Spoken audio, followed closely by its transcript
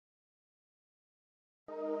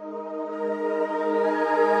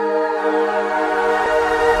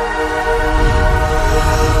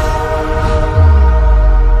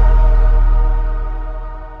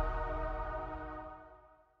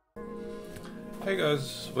Hey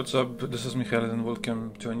guys, what's up? This is Michael and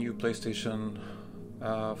welcome to a new PlayStation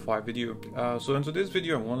 5 video. So in today's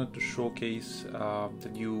video I wanted to showcase the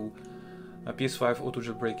new PS5 auto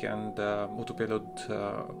jailbreak and auto payload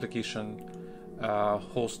application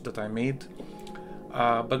host that I made.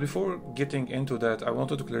 But before getting into that, I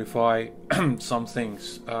wanted to clarify some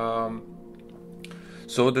things.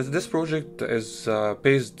 So this project is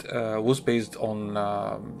was based on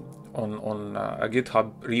a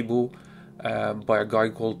GitHub repo by a guy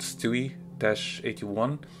called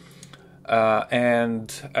Stewie-81,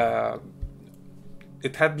 and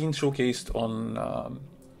it had been showcased on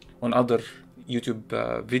other YouTube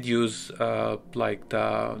videos like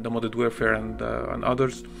the modded warfare and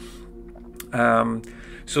others.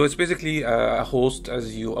 So it's basically a host,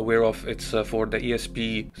 as you're aware of. It's for the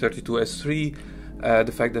ESP32S3.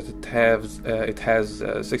 The fact that it has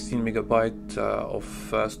 16 megabyte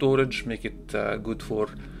of storage make it good for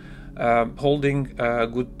holding a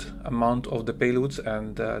good amount of the payloads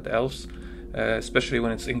and the elves, especially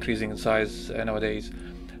when it's increasing in size nowadays.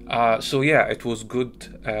 So yeah, it was good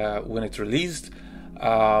when it released.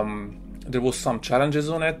 There was some challenges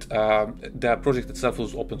on it. The project itself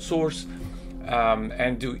was open source,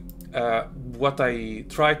 and what I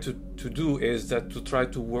tried to do is that to try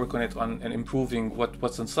to work on it and improving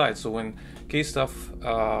what's inside. So when KStuff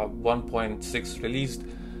 1.6 released,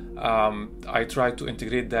 I tried to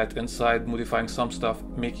integrate that inside, modifying some stuff,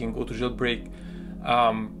 making auto jailbreak.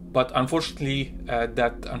 But unfortunately,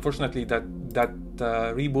 that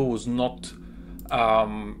repo was not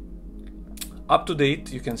up to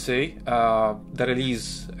date. You can say the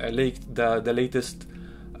release leaked the latest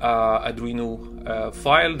Arduino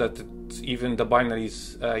file that even the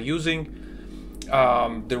binaries using.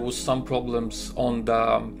 There was some problems on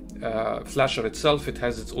the flasher itself. It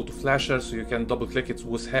has its auto flasher, so you can double click it.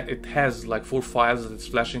 It has like 4 files that it's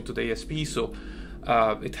flashing to the ESP, so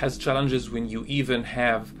it has challenges when you even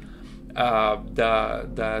have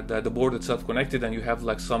the board itself connected and you have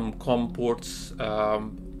like some COM ports.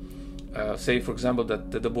 Say for example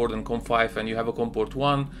that the board in COM5 and you have a COM port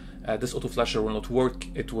 1, this auto flasher will not work.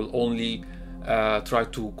 It will only try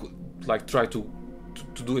to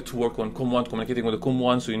do it to work on COM1, communicating with the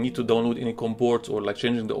COM1, so you need to download any COM ports or like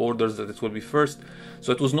changing the orders that it will be first.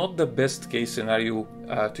 So it was not the best case scenario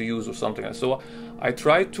to use or something like that. So I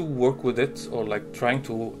tried to work with it, or like trying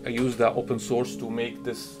to use the open source to make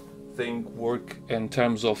this thing work in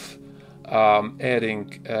terms of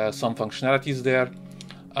adding some functionalities there,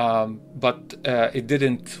 but it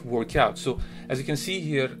didn't work out. So as you can see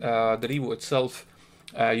here, the repo itself,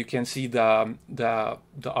 you can see the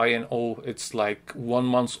INO. It's like 1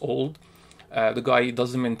 month old. The guy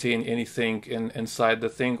doesn't maintain anything inside the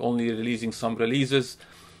thing, only releasing some releases.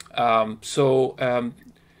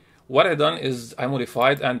 What I done is I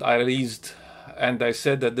modified and I released, and I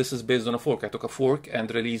said that this is based on a fork. I took a fork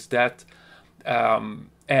and released that. The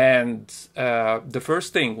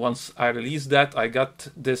first thing, once I released that, I got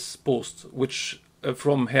this post, which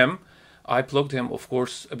from him. I plugged him, of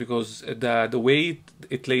course, because the way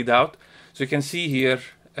it laid out. So you can see here,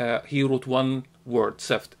 he wrote one word,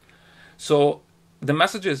 SEFT. So the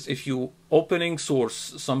message is, if you opening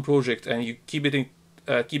source some project and you keep it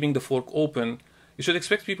keeping the fork open, you should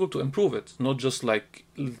expect people to improve it, not just like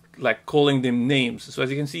calling them names. So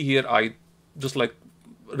as you can see here, I just like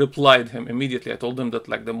replied him immediately. I told him that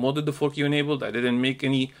like the modded the fork you enabled. I didn't make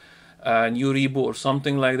any new repo or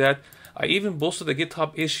something like that. I even posted a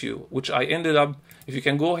GitHub issue, which I ended up, if you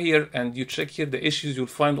can go here and you check here the issues, you'll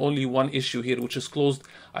find only one issue here, which is closed.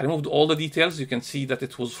 I removed all the details. You can see that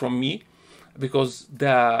it was from me, because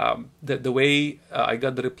the way I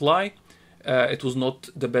got the reply, it was not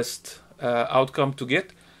the best outcome to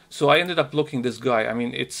get. So I ended up blocking this guy. I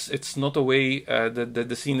mean, it's not a way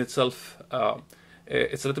the scene itself,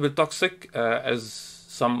 it's a little bit toxic, as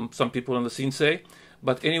some people on the scene say.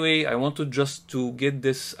 But anyway, I want to get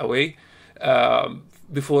this away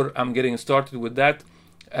before I'm getting started with that.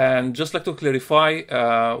 And just like to clarify,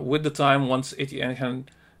 with the time, once ATN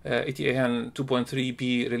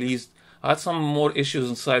 2.3p released, I had some more issues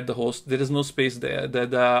inside the host. There is no space there.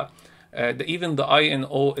 Even the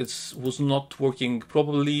INO was not working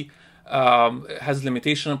properly. Has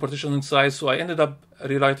limitation on partition in size. So I ended up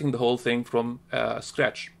rewriting the whole thing from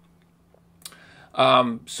scratch.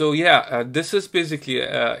 So yeah, this is basically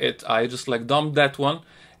it. I just like dumped that one.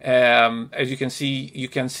 As you can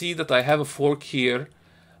see that I have a fork here.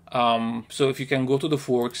 So if you can go to the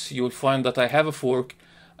forks, you'll find that I have a fork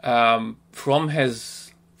from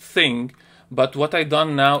his thing. But what I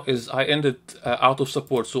done now is I ended out of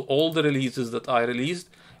support. So all the releases that I released,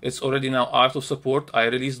 it's already now out of support. I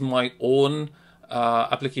released my own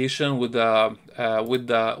application with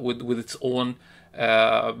its own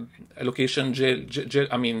location jail,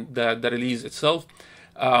 I mean the release itself.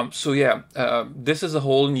 So yeah, this is a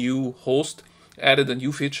whole new host, added a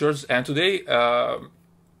new features, and today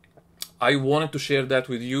I wanted to share that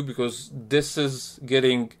with you because this is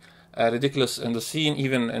getting ridiculous in the scene,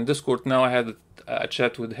 even in Discord. Now I had a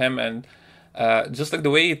chat with him, and just like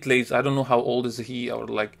the way it lays, I don't know how old is he, or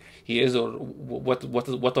like he is, or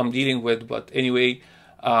what I'm dealing with, but anyway,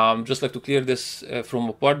 just like to clear this from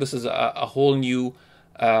apart, this is a whole new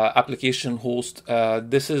application host.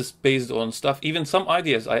 This is based on stuff, even some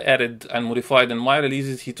ideas I added and modified in my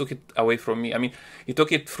releases. He took it away from me. I mean, he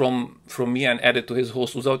took it from me and added to his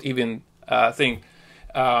host without even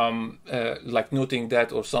like noting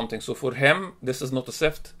that or something. So for him, this is not a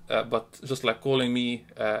theft, but just like calling me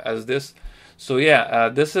as this. So yeah,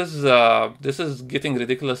 this is getting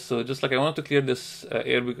ridiculous. So just like I want to clear this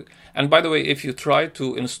air. And by the way, if you try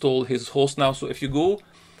to install his host now, so if you go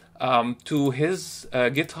to his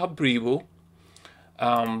GitHub repo,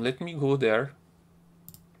 let me go there,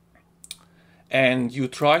 and you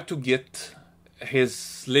try to get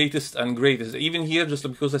his latest and greatest. Even here, just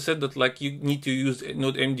because I said that like you need to use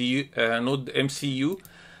Node MCU,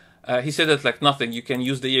 he said that like nothing, you can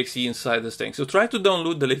use the exe inside this thing. So try to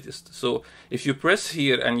download the latest. So if you press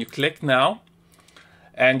here and you click now,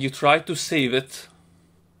 and you try to save it,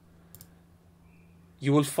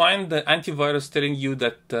 you will find the antivirus telling you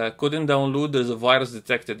that couldn't download, there's a virus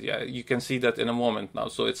detected. Yeah, you can see that in a moment now.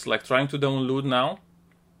 So it's like trying to download now.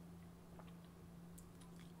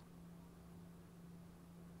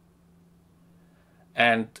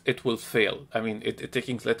 And it will fail. I mean, it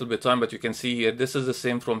taking a little bit of time, but you can see here, this is the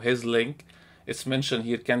same from his link. It's mentioned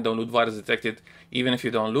here, can download virus detected. Even if you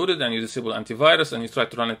download it and you disable antivirus and you try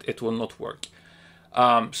to run it, it will not work.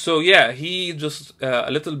 So yeah, he just a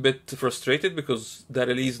little bit frustrated because the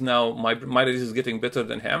release now, my release is getting better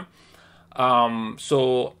than him.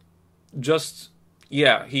 So just,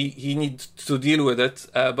 yeah, he needs to deal with it.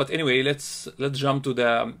 But anyway, let's jump to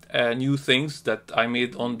the new things that I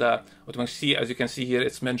made on the automatic. As you can see here,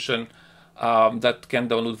 it's mentioned that can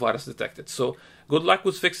download virus detected. So good luck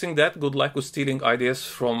with fixing that. Good luck with stealing ideas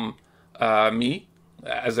from me,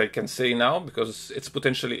 as I can say now, because it's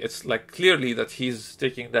potentially, it's like clearly that he's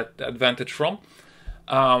taking that advantage from.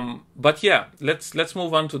 But yeah, let's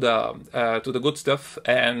move on to the good stuff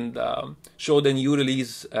and show the new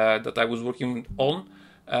release that I was working on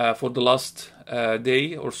for the last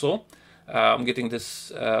day or so. I'm getting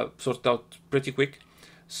this sorted out pretty quick.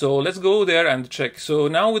 So let's go there and check. So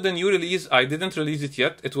now with the new release, I didn't release it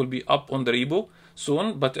yet. It will be up on the repo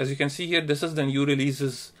soon. But as you can see here, this is the new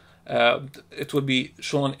releases. It will be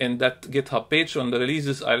shown in that GitHub page on the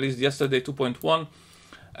releases I released yesterday, 2.1.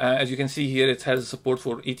 As you can see here, it has support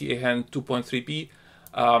for ETA-HAN 2.3p.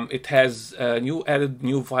 It has added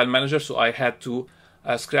new file manager, so I had to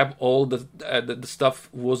scrap all the stuff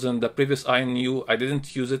was in the previous INU. I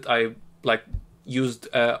didn't use it. I like used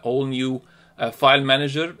all new file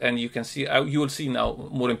manager, and you can see you will see now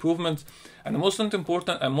more improvements. And the most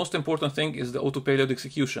important thing is the auto payload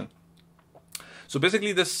execution. So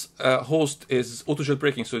basically, this host is auto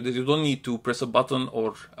jailbreaking, so that you don't need to press a button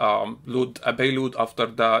or load a payload after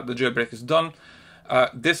the jailbreak is done.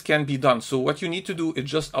 This can be done. So what you need to do is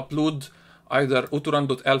just upload either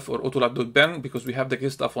autorun.elf or autolab.ben, because we have the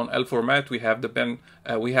stuff on ELF format. We have the ben,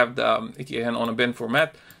 we have the ETA-HAN on a ben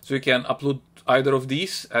format. So you can upload either of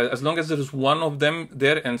these. As long as there is one of them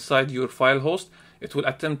there inside your file host, it will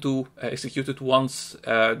attempt to execute it once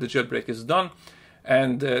the jailbreak is done.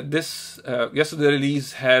 And this yesterday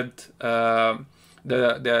release had the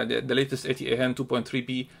latest ETA-HAN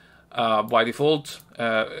 2.3p by default.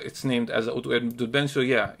 It's named as auto.ben. So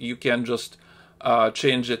yeah, you can just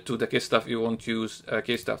change it to the case stuff you want to use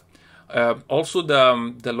case stuff. Also,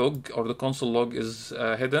 the log or the console log is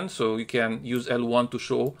hidden, so you can use L1 to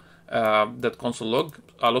show that console log.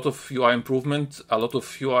 A lot of UI improvement, a lot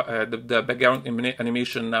of UI, the background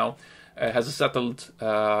animation now has a settled,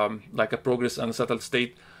 like a progress and a settled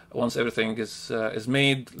state once everything is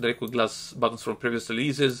made. The liquid glass buttons from previous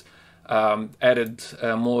releases, added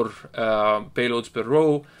more payloads per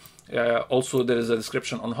row. Also, there is a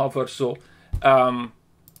description on hover. So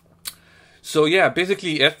yeah,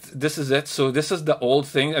 basically this is it. So this is the old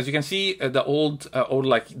thing. As you can see, the old or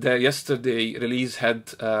like the yesterday release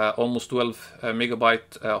had almost 12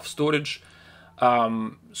 megabyte of storage.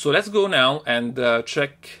 So let's go now and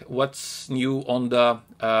check what's new on the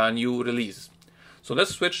new release. So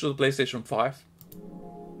let's switch to the PlayStation 5.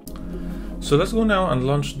 So let's go now and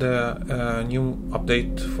launch the new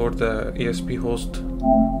update for the ESP host.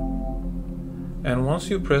 And once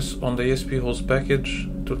you press on the ASP host package,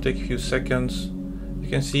 it will take a few seconds. You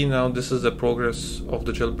can see now this is the progress of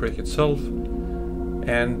the jailbreak itself,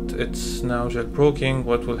 and it's now jailbroken.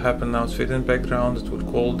 What will happen now is fade in background. It will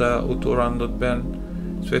call the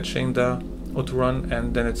autorun.ben, switching the autorun,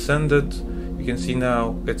 and then it send it. You can see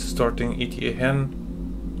now it's starting ETAN.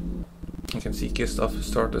 You can see kstuff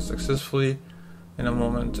started successfully. In a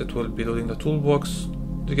moment it will be loading the toolbox.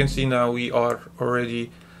 You can see now we are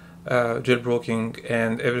already jailbroken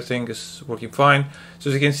and everything is working fine.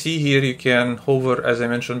 So as you can see here, you can hover, as I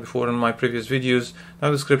mentioned before in my previous videos.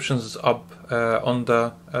 Now descriptions is up on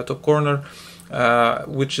the top corner,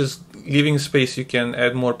 which is leaving space. You can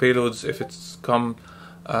add more payloads if it's come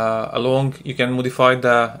along. You can modify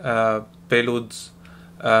the payloads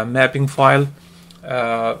mapping file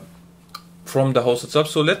from the host itself.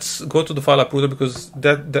 So let's go to the file uploader, because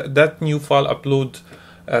that new file upload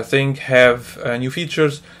thing have new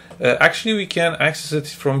features. Actually, we can access it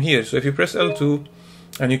from here. So if you press L2,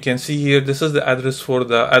 and you can see here, this is the address for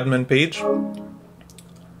the admin page.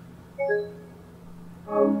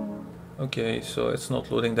 Okay, so it's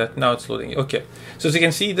not loading that. Now it's loading. Okay, so as you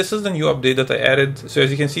can see, this is the new update that I added. So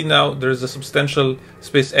as you can see now, there is a substantial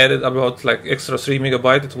space added, about like extra 3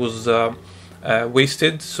 megabyte. It was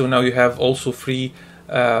wasted. So now you have also free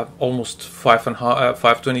almost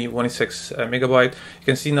 520 megabyte. You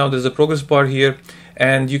can see now there's a progress bar here,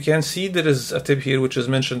 and you can see there is a tip here which is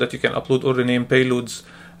mentioned that you can upload or rename payloads,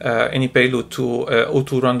 any payload to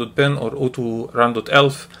autorun.ben or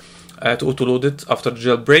autorun.elf to autoload it after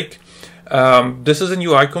jailbreak. This is a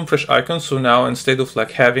new icon, fresh icon. So now instead of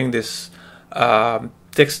like having this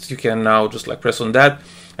text, you can now just like press on that.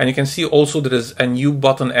 And you can see also there is a new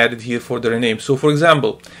button added here for the rename. So for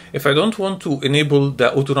example, if I don't want to enable the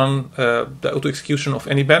autorun, the auto execution of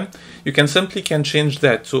any ban, you can simply change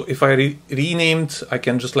that. So if I renamed, I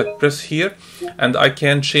can just like press here, and I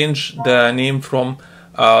can change the name from,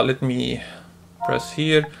 let me press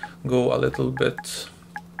here, go a little bit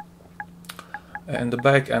in the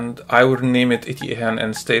back, and I will name it ETAN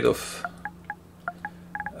instead of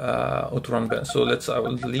autorun ban. So I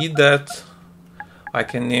will delete that. I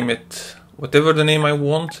can name it whatever the name I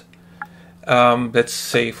want. Let's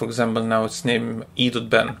say, for example, now it's name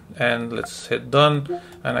e.ben, and let's hit done,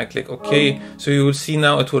 and I click OK. So you will see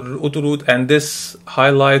now it will autoroute, and this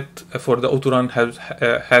highlight for the autorun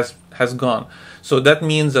has gone. So that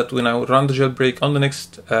means that when I run the jailbreak on the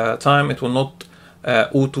next time, it will not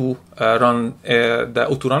auto-run the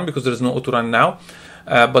autorun, because there is no autorun now.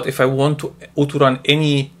 But if I want to autorun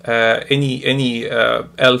any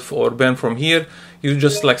elf or ben from here, you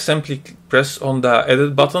just like simply press on the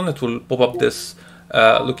edit button. It will pop up this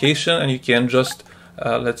location, and you can just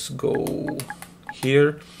let's go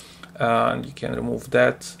here, and you can remove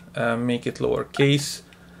that, make it lowercase,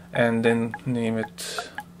 and then name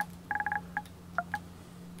it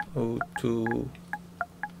autorun.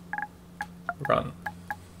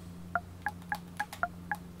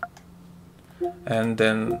 And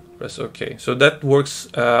then press OK. So that works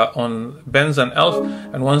on Benz and Elf,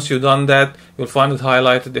 and once you've done that, you'll find it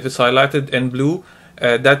highlighted. If it's highlighted in blue,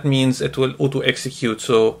 that means it will auto execute.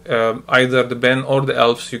 So either the Ben or the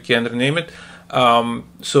Elves, you can rename it.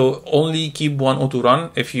 So only keep one auto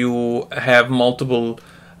run. If you have multiple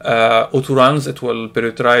auto runs, it will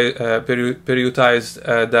prioritize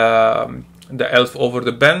the Elf over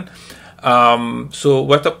the Ben. So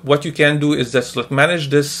what you can do is just like manage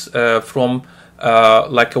this from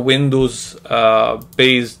like a Windows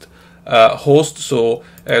based host. So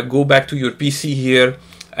go back to your PC here,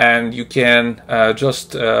 and you can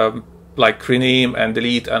just like rename and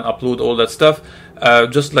delete and upload all that stuff.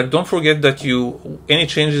 Just like don't forget that any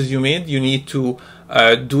changes you made, you need to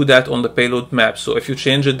do that on the payload map. So if you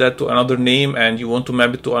change that to another name and you want to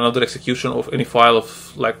map it to another execution of any file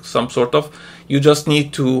of like some sort of, you just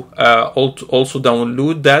need to also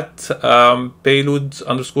download that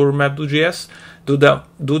payload_map.js, do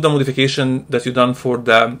the modification that you done for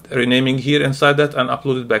the renaming here inside that, and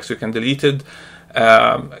upload it back. So you can delete it,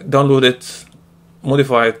 download it,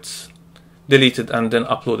 modify it, delete it, and then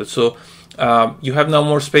upload it. So you have now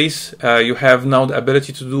more space. You have now the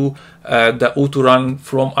ability to do the autorun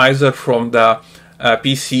from either from the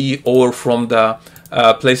PC or from the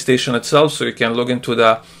PlayStation itself. So you can log into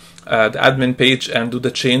the admin page and do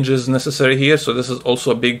the changes necessary here. So this is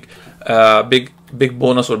also a big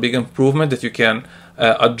bonus or big improvement, that you can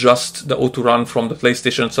adjust the autorun from the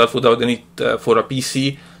PlayStation itself without the need for a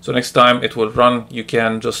PC. So next time it will run, you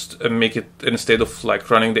can just make it, instead of like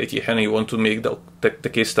running the ETAN, you want to make the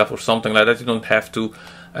case stuff or something like that, you don't have to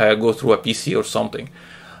go through a PC or something.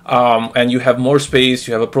 and you have more space.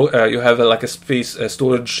 You have like a space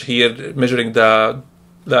storage here, measuring the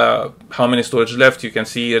how many storage left. You can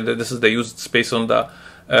see here that this is the used space on the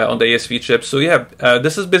ESP chip. So yeah,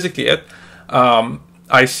 this is basically it.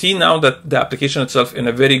 I see now that the application itself in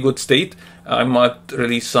a very good state. I might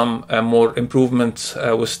release some more improvements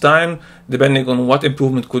with time, depending on what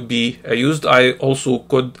improvement could be used. I also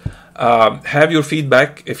could have your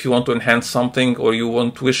feedback if you want to enhance something, or you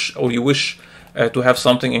wish to have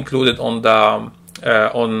something included on the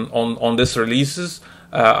on this releases.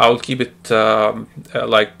 I'll keep it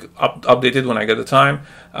like updated when I get the time.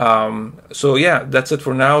 So yeah, that's it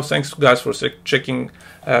for now. Thanks guys for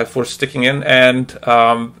sticking in, and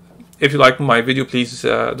if you like my video, please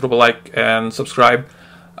drop a like and subscribe,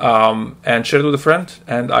 and share it with a friend,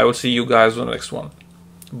 and I will see you guys on the next one.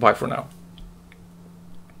 Bye for now.